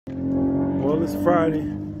Well, it's Friday.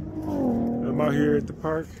 I'm out here at the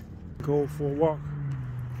park, go for a walk.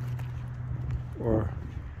 Or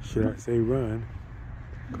should I say run,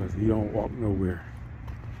 because he don't walk nowhere.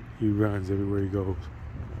 He runs everywhere he goes.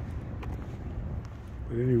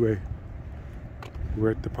 But anyway,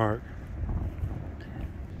 we're at the park.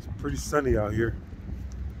 It's pretty sunny out here.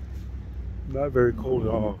 Not very cold at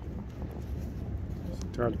all. It's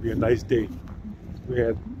turned out to be a nice day. We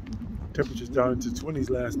had temperatures down into 20s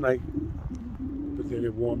last night, but then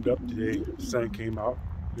it warmed up today. The sun came out.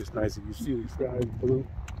 It's nice, and you see the sky is blue.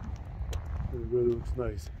 It really looks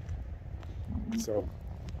nice. So,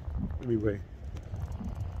 anyway,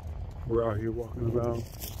 we're out here walking around.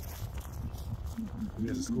 And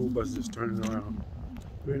there's a school bus just turning around.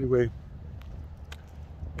 But anyway,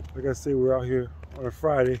 like I say, we're out here on a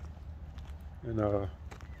Friday, and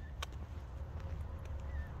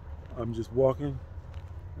I'm just walking.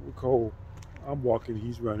 We're cold. I'm walking,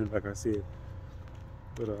 he's running, like I said.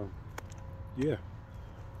 But yeah.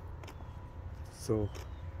 So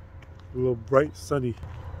a little bright, sunny.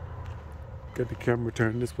 Got the camera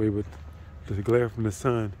turned this way with the glare from the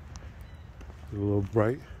sun. It's a little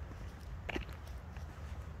bright.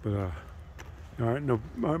 But there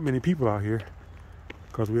aren't many people out here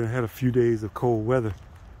because we had a few days of cold weather.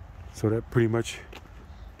 So that pretty much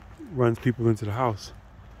runs people into the house,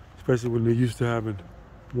 especially when they're used to having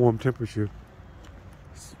warm temperature.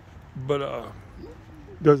 But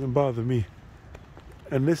doesn't bother me.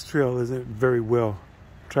 And this trail isn't very well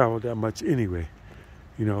traveled that much anyway.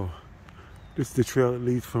 You know, this is the trail that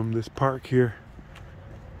leads from this park here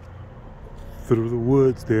through the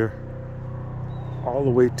woods there all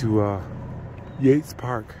the way to Yates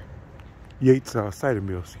Park, Yates cider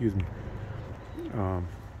mill, excuse me.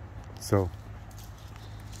 So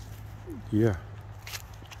yeah,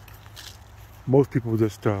 most people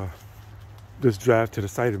just drive to the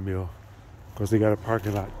cider mill because they got a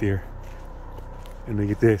parking lot there, and they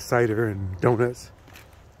get their cider and donuts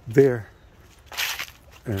there,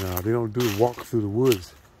 and they don't do a walk through the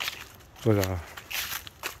woods. But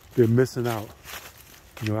they're missing out.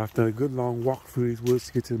 You know, after a good long walk through these woods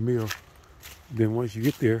to get to the mill, then once you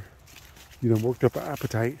get there, you done worked up an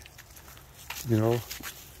appetite. You know,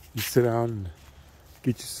 you sit down and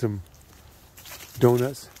get you some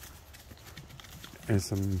donuts and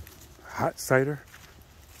some hot cider,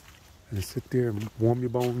 and sit there and warm your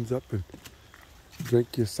bones up and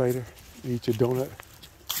drink your cider, eat your donut,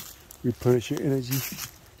 replenish your energy.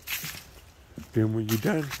 Then when you're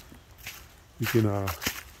done, you can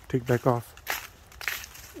take back off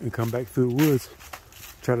and come back through the woods,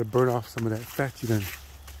 try to burn off some of that fat you done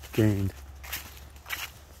gained.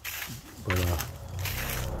 But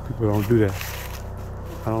people don't do that.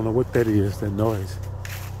 I don't know what that is, that noise.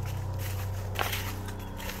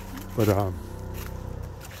 But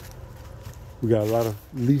we got a lot of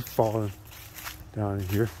leaf falling down in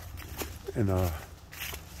here, and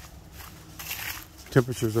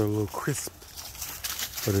temperatures are a little crisp,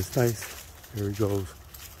 but it's nice. There he goes.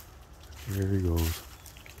 There he goes.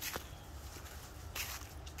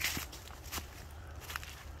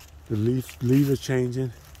 The leaves are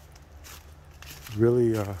changing.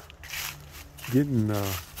 Really getting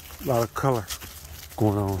a lot of color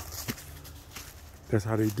going on. That's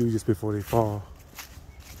how they do just before they fall.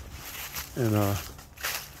 And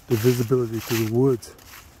the visibility through the woods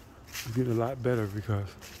is getting a lot better because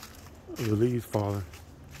of the leaves falling.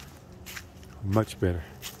 Much better.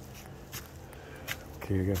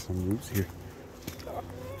 Okay, I got some roots here.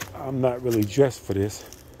 I'm not really dressed for this.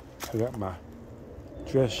 I got my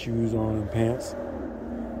dress shoes on and pants.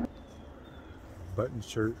 Button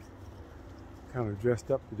shirt. Kind of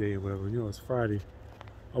dressed up today or whatever. You know, it's Friday.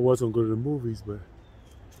 I was gonna go to the movies, but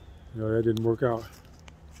you know, that didn't work out.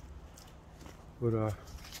 But I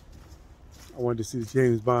wanted to see the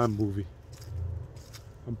James Bond movie.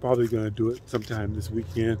 I'm probably gonna do it sometime this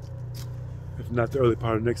weekend, if not the early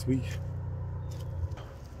part of next week.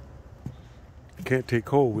 I can't take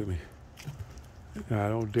Cole with me. I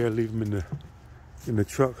don't dare leave him in the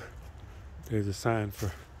truck. There's a sign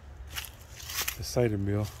for the cider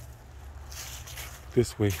mill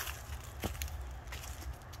this way.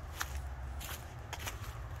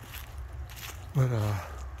 But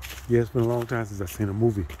yeah, it's been a long time since I've seen a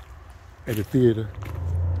movie at the theater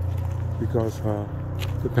because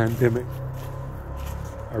the pandemic.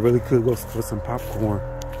 I really could go for some popcorn.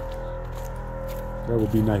 That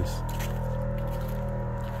would be nice.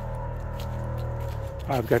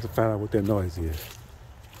 I've got to find out what that noise is.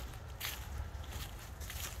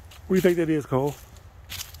 What do you think that is, Cole?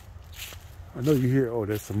 I know you hear, oh,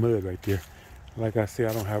 there's some mud right there. Like I said,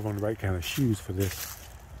 I don't have on the right kind of shoes for this.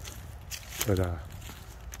 But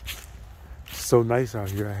so nice out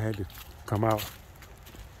here, I had to come out.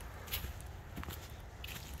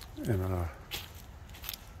 And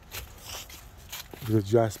there's a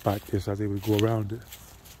dry spot there, so I was able to go around it.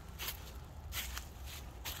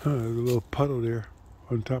 There's a little puddle there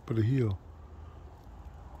on top of the hill.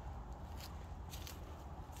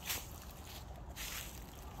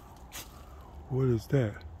 What is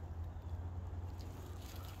that?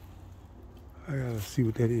 I gotta see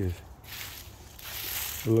what that is.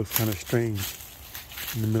 It looks kind of strange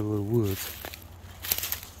in the middle of the woods.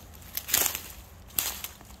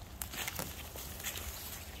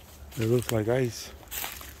 It looks like ice,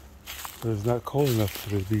 but it's not cold enough for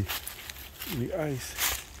there to be any ice.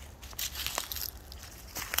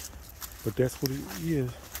 But that's what it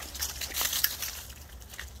is.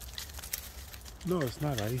 No, it's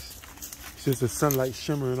not ice. It's just the sunlight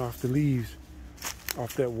shimmering off the leaves,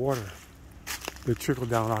 off that water that trickled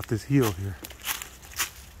down off this hill here.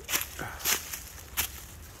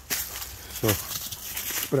 So,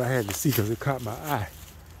 but I had to see because it caught my eye.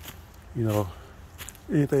 You know,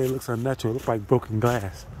 anything that looks unnatural looks like broken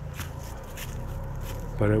glass.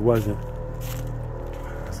 But it wasn't.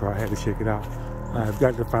 So I had to check it out. I've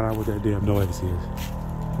got to find out what that damn noise is.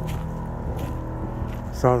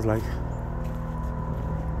 Sounds like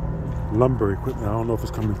lumber equipment. I don't know if it's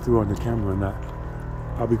coming through on the camera or not.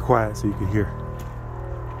 I'll be quiet so you can hear.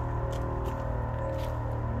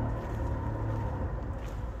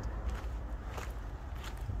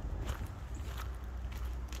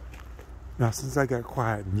 Now, since I got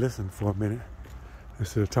quiet and listened for a minute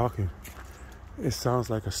instead of talking, it sounds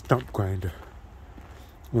like a stump grinder.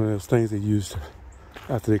 One of those things they use to,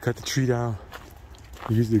 after they cut the tree down,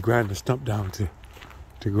 they usually grind the stump down to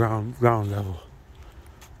ground level.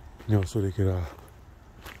 You know, so they could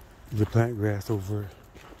either plant grass over it,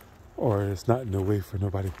 or it's not in the way for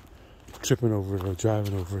nobody tripping over it or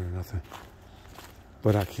driving over it or nothing.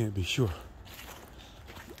 But I can't be sure.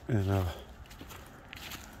 And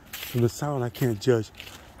from the sound, I can't judge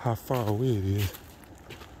how far away it is.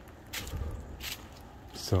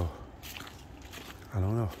 So, I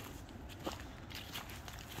don't know.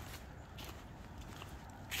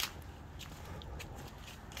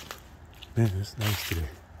 Man, it's nice today.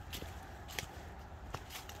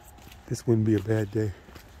 This wouldn't be a bad day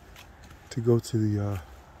to go to the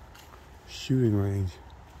shooting range.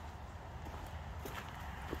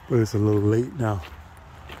 But it's a little late now.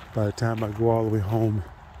 By the time I go all the way home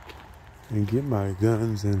and get my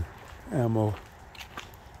guns and ammo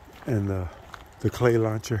and the clay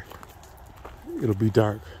launcher, it'll be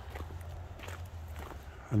dark.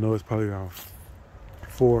 I know it's probably around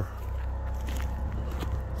 4,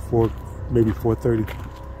 maybe 4:30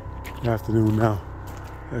 in the afternoon now.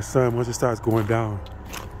 That sun, once it starts going down,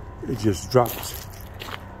 it just drops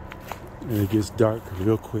and it gets dark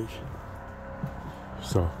real quick.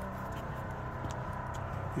 So,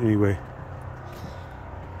 anyway,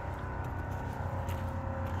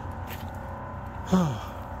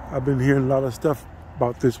 I've been hearing a lot of stuff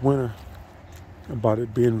about this winter, about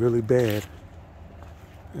it being really bad,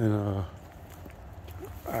 and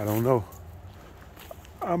I don't know.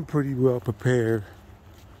 I'm pretty well prepared,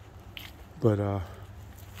 but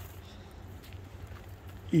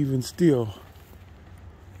even still,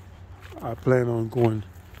 I plan on going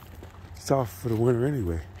south for the winter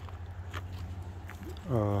anyway.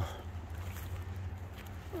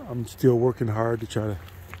 I'm still working hard to try to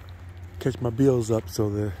catch my bills up so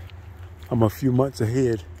that I'm a few months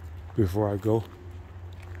ahead before I go.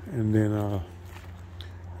 And then,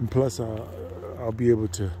 and plus I'll be able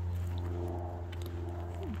to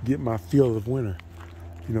get my feel of winter,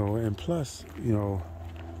 you know, and plus, you know,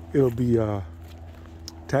 it'll be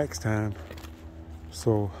tax time,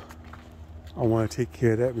 so I want to take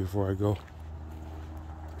care of that before I go,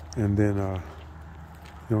 and then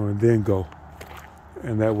you know, and then go,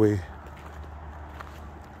 and that way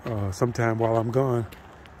sometime while I'm gone,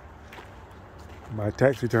 my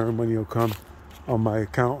tax return money will come on my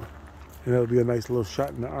account, and that'll be a nice little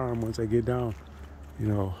shot in the arm once I get down. You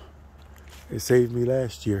know, it saved me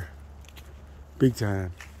last year big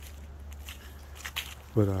time,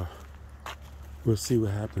 but we'll see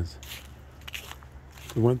what happens.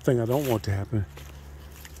 The one thing I don't want to happen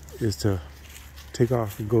is to take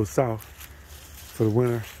off and go south for the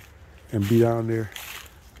winter and be down there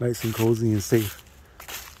nice and cozy and safe,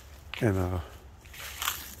 and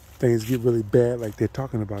things get really bad like they're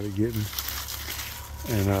talking about it getting,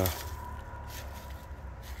 and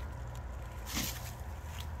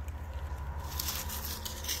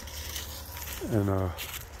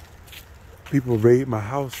people raid my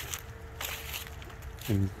house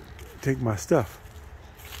and take my stuff,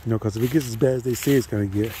 you know, because if it gets as bad as they say it's gonna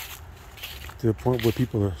get, to the point where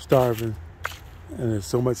people are starving, and there's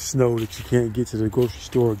so much snow that you can't get to the grocery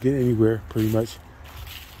store or get anywhere pretty much,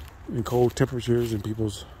 in cold temperatures, and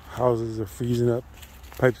people's houses are freezing up,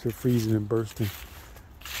 pipes are freezing and bursting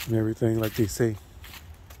and everything, like they say.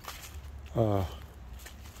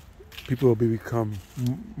 People will become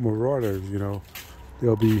marauders, you know.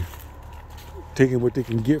 They'll be taking what they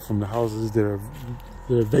can get from the houses that are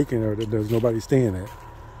vacant or that there's nobody staying at,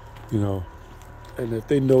 you know. And if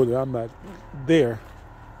they know that I'm not there,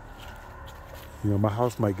 you know, my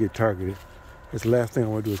house might get targeted. That's the last thing I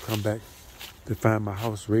want to do, is come back to find my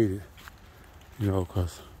house raided, you know,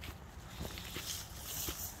 because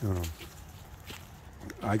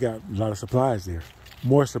I got a lot of supplies there,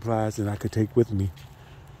 more supplies than I could take with me.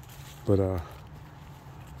 But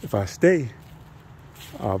if I stay,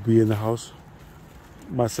 I'll be in the house.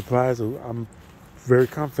 My supplies, I'm very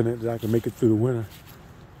confident that I can make it through the winter.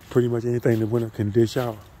 Pretty much anything the winter can dish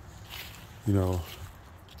out, you know.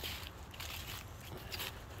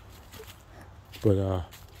 But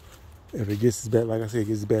if it gets as bad, like I say, it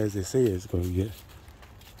gets as bad as they say it's going to get,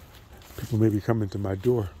 people may be coming to my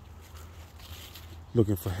door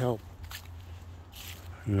looking for help,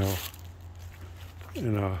 you know.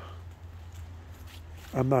 And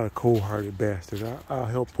I'm not a cold-hearted bastard. I'll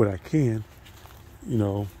help what I can, you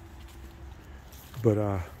know. But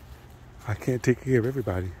I can't take care of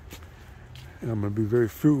everybody. And I'm going to be very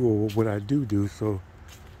frugal with what I do so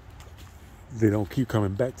they don't keep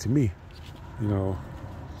coming back to me, you know.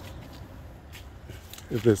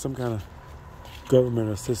 If there's some kind of government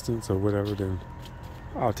assistance or whatever, then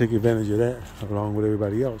I'll take advantage of that along with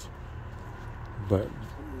everybody else. But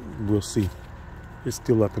we'll see. It's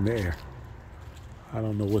still up in the air. I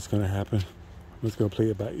don't know what's going to happen. I'm just going to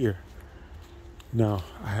play it by ear. Now,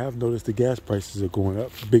 I have noticed the gas prices are going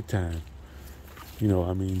up big time. You know,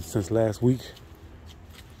 I mean, since last week,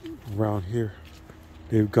 around here,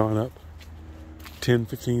 they've gone up 10,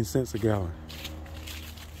 15 cents a gallon.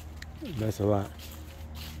 That's a lot.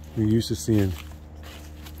 We're used to seeing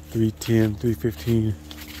 $3.10, $3.15,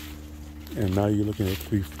 and now you're looking at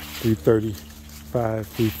 $3.35,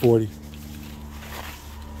 $3.40.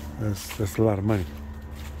 That's a lot of money.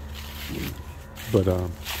 But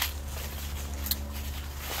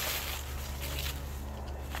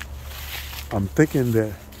I'm thinking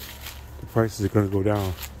that the prices are going to go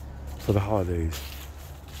down for the holidays.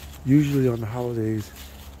 Usually on the holidays,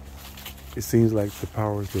 it seems like the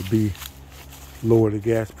powers that be lower the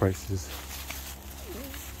gas prices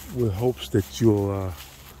with hopes that you'll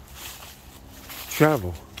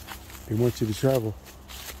travel. They want you to travel,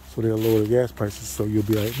 so they'll lower the gas prices, so you'll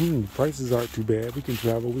be like, prices aren't too bad. We can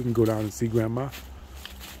travel. We can go down and see grandma.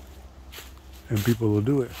 And people will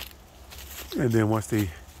do it. And then once the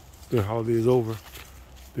holiday is over,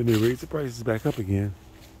 then they raise the prices back up again.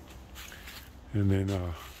 And then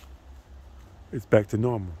it's back to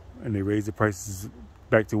normal. And they raise the prices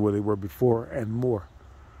back to where they were before and more.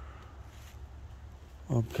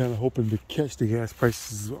 I'm kind of hoping to catch the gas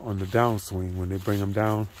prices on the downswing when they bring them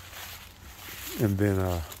down. And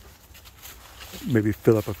then maybe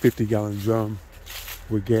fill up a 50-gallon drum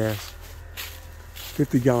with gas.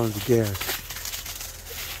 50 gallons of gas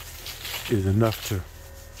is enough to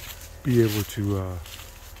be able to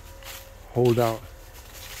hold out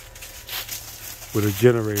with a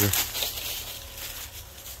generator.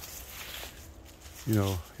 You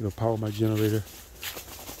know, it'll power my generator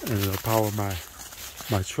and it'll power my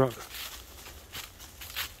truck.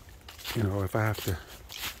 You know, if I have to,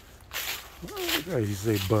 I used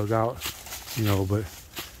to say bug out, you know, but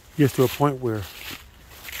it gets to a point where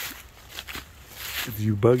if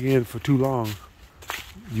you bug in for too long,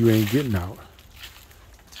 you ain't getting out.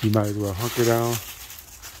 You might as well hunker down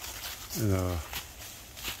and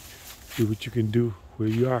see what you can do where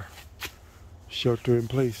you are. Shelter in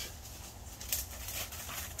place.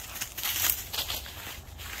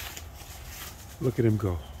 Look at him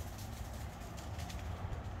go.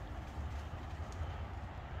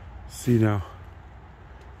 See now,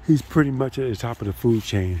 he's pretty much at the top of the food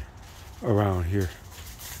chain around here.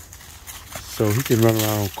 So he can run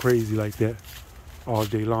around crazy like that all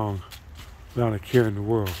day long without a care in the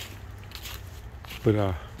world.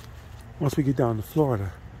 But once we get down to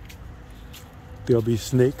Florida, there'll be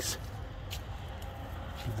snakes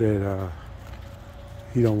that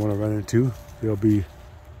he don't want to run into. There'll be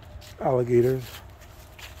alligators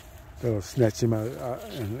that'll snatch him out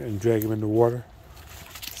and drag him in the water.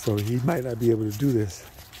 So he might not be able to do this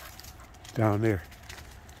down there.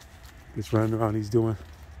 This running around he's doing.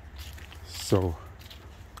 So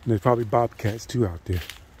and there's probably bobcats too out there,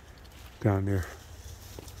 down there.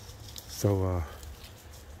 So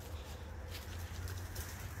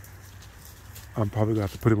I'm probably gonna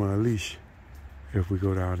have to put him on a leash if we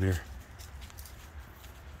go down there,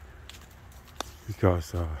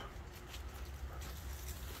 because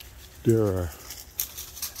there are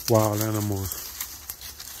wild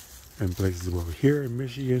animals in places. Well, here in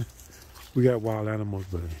Michigan, we got wild animals,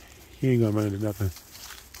 but he ain't gonna run into nothing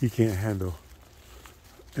he can't handle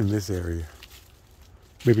in this area.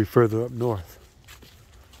 Maybe further up north,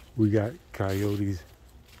 we got coyotes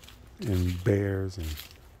and bears and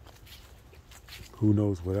who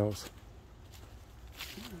knows what else.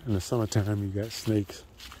 In the summertime, you got snakes,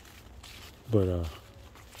 but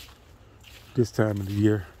this time of the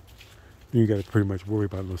year, you got to pretty much worry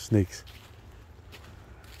about those snakes.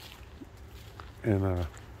 And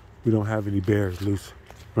we don't have any bears loose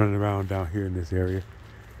running around down here in this area.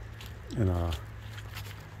 And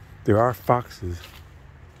there are foxes,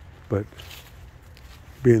 but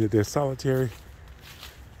being that they're solitary,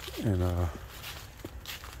 and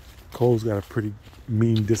Cole's got a pretty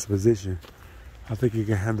mean disposition, I think he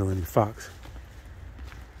can handle any fox,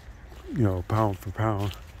 you know, pound for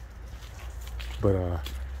pound. But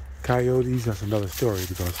coyotes, that's another story,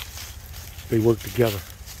 because they work together,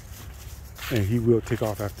 and he will take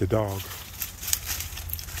off after dog.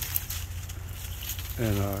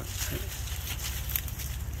 And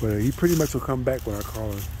but he pretty much will come back when I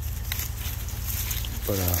call him.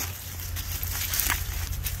 But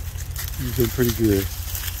he's been pretty good.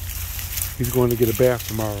 He's going to get a bath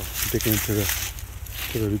tomorrow. I'm taking him to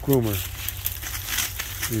the groomer.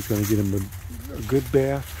 He's going to get him a good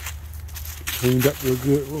bath, cleaned up real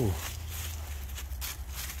good. Whoa.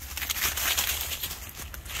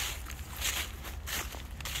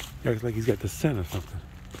 Acts like he's got the scent or something.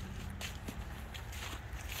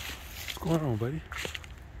 What's going on, buddy?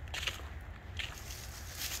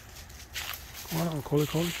 What's going on,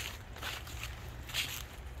 Coley?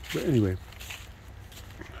 But anyway,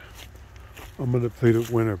 I'm going to play the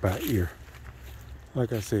winter by ear.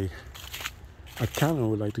 Like I say, I kind of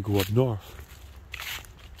would like to go up north,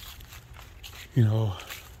 you know,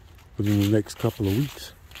 within the next couple of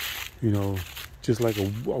weeks, you know, just like a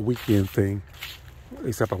weekend thing,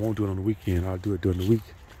 except I won't do it on the weekend. I'll do it during the week.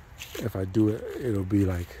 If I do it, it'll be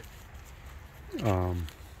like,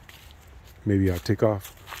 maybe I'll take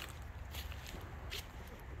off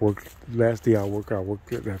work. Last day I'll work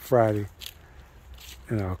that Friday,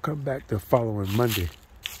 and I'll come back the following Monday,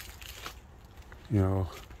 you know,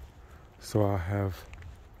 so I'll have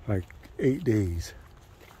like 8 days.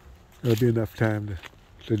 There'll be enough time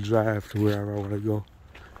to drive to wherever I want to go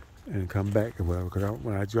and come back and whatever, because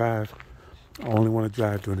when I drive, I only want to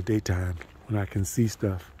drive during the daytime when I can see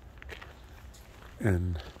stuff,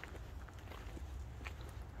 and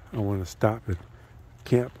I want to stop and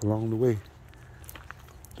camp along the way.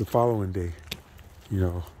 The following day, you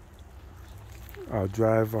know, I'll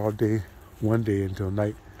drive all day, one day until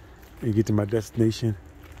night, and get to my destination,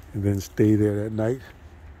 and then stay there that night,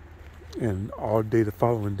 and all day the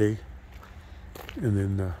following day, and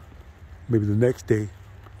then maybe the next day,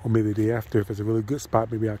 or maybe the day after, if it's a really good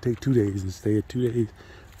spot, maybe I'll take 2 days and stay at 2 days,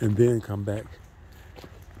 and then come back,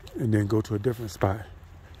 and then go to a different spot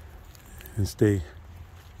and stay,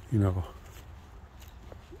 you know.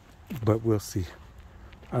 But we'll see.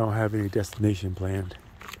 I don't have any destination planned.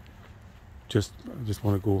 I just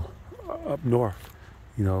want to go up north,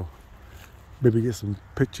 you know. Maybe get some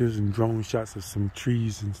pictures and drone shots of some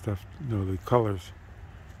trees and stuff, you know, the colors,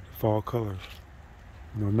 the fall colors.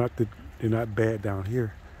 You know, not that they're not bad down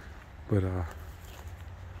here, but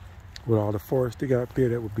with all the forest they got up there,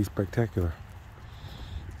 that would be spectacular.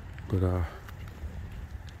 But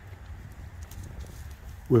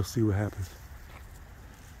we'll see what happens.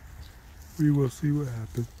 We will see what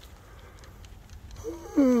happens.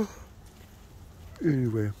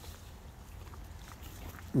 Anyway,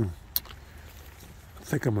 I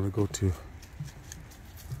think I'm gonna go to.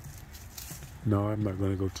 No, I'm not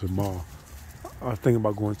gonna go to the mall. I was thinking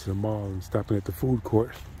about going to the mall and stopping at the food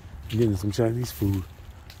court and getting some Chinese food.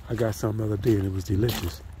 I got some the other day and it was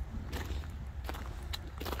delicious.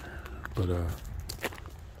 But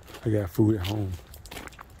I got food at home.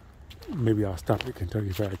 Maybe I'll stop at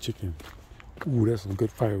Kentucky Fried Chicken. Ooh, that's some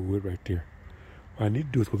good firewood right there. What I need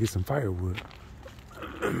to do is go get some firewood.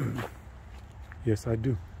 Yes, I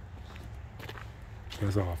do.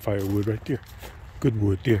 That's all firewood right there. Good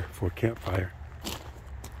wood there for a campfire.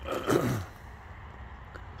 You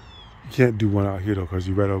can't do one out here though, because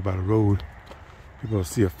you're right over by the road. People will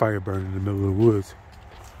see a fire burning in the middle of the woods.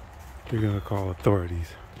 They're gonna call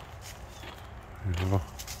authorities. You know,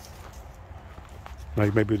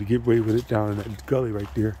 like maybe to get away with it down in that gully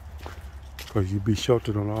right there, because you'd be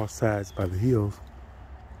sheltered on all sides by the hills.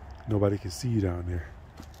 Nobody can see you down there.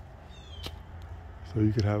 So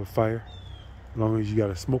you could have a fire as long as you got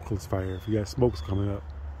a smokeless fire. If you got smokes coming up,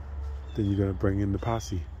 then you're gonna bring in the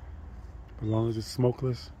posse. As long as it's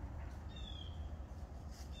smokeless,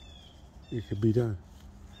 it could be done.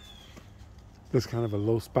 There's kind of a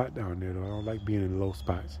low spot down there though. I don't like being in low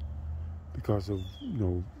spots because of, you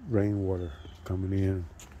know, rainwater coming in.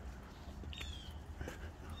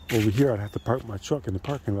 Over here, I'd have to park my truck in the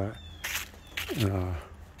parking lot.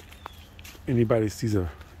 Anybody sees a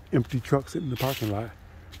empty truck sitting in the parking lot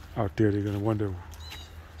out there, they're gonna wonder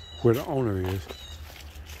where the owner is,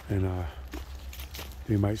 and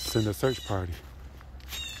they might send a search party,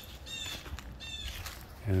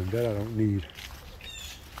 and that I don't need.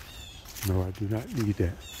 No, I do not need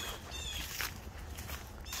that.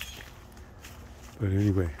 But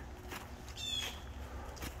anyway,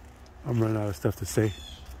 I'm running out of stuff to say,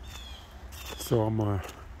 so I'm gonna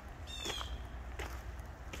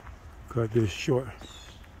cut this short.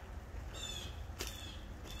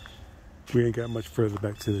 We ain't got much further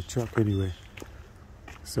back to the truck anyway,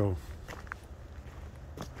 so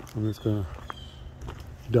I'm just gonna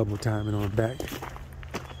double time it on back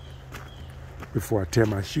before I tear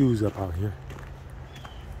my shoes up out here.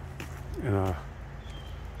 And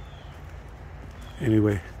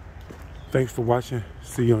anyway, thanks for watching.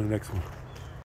 See you on the next one.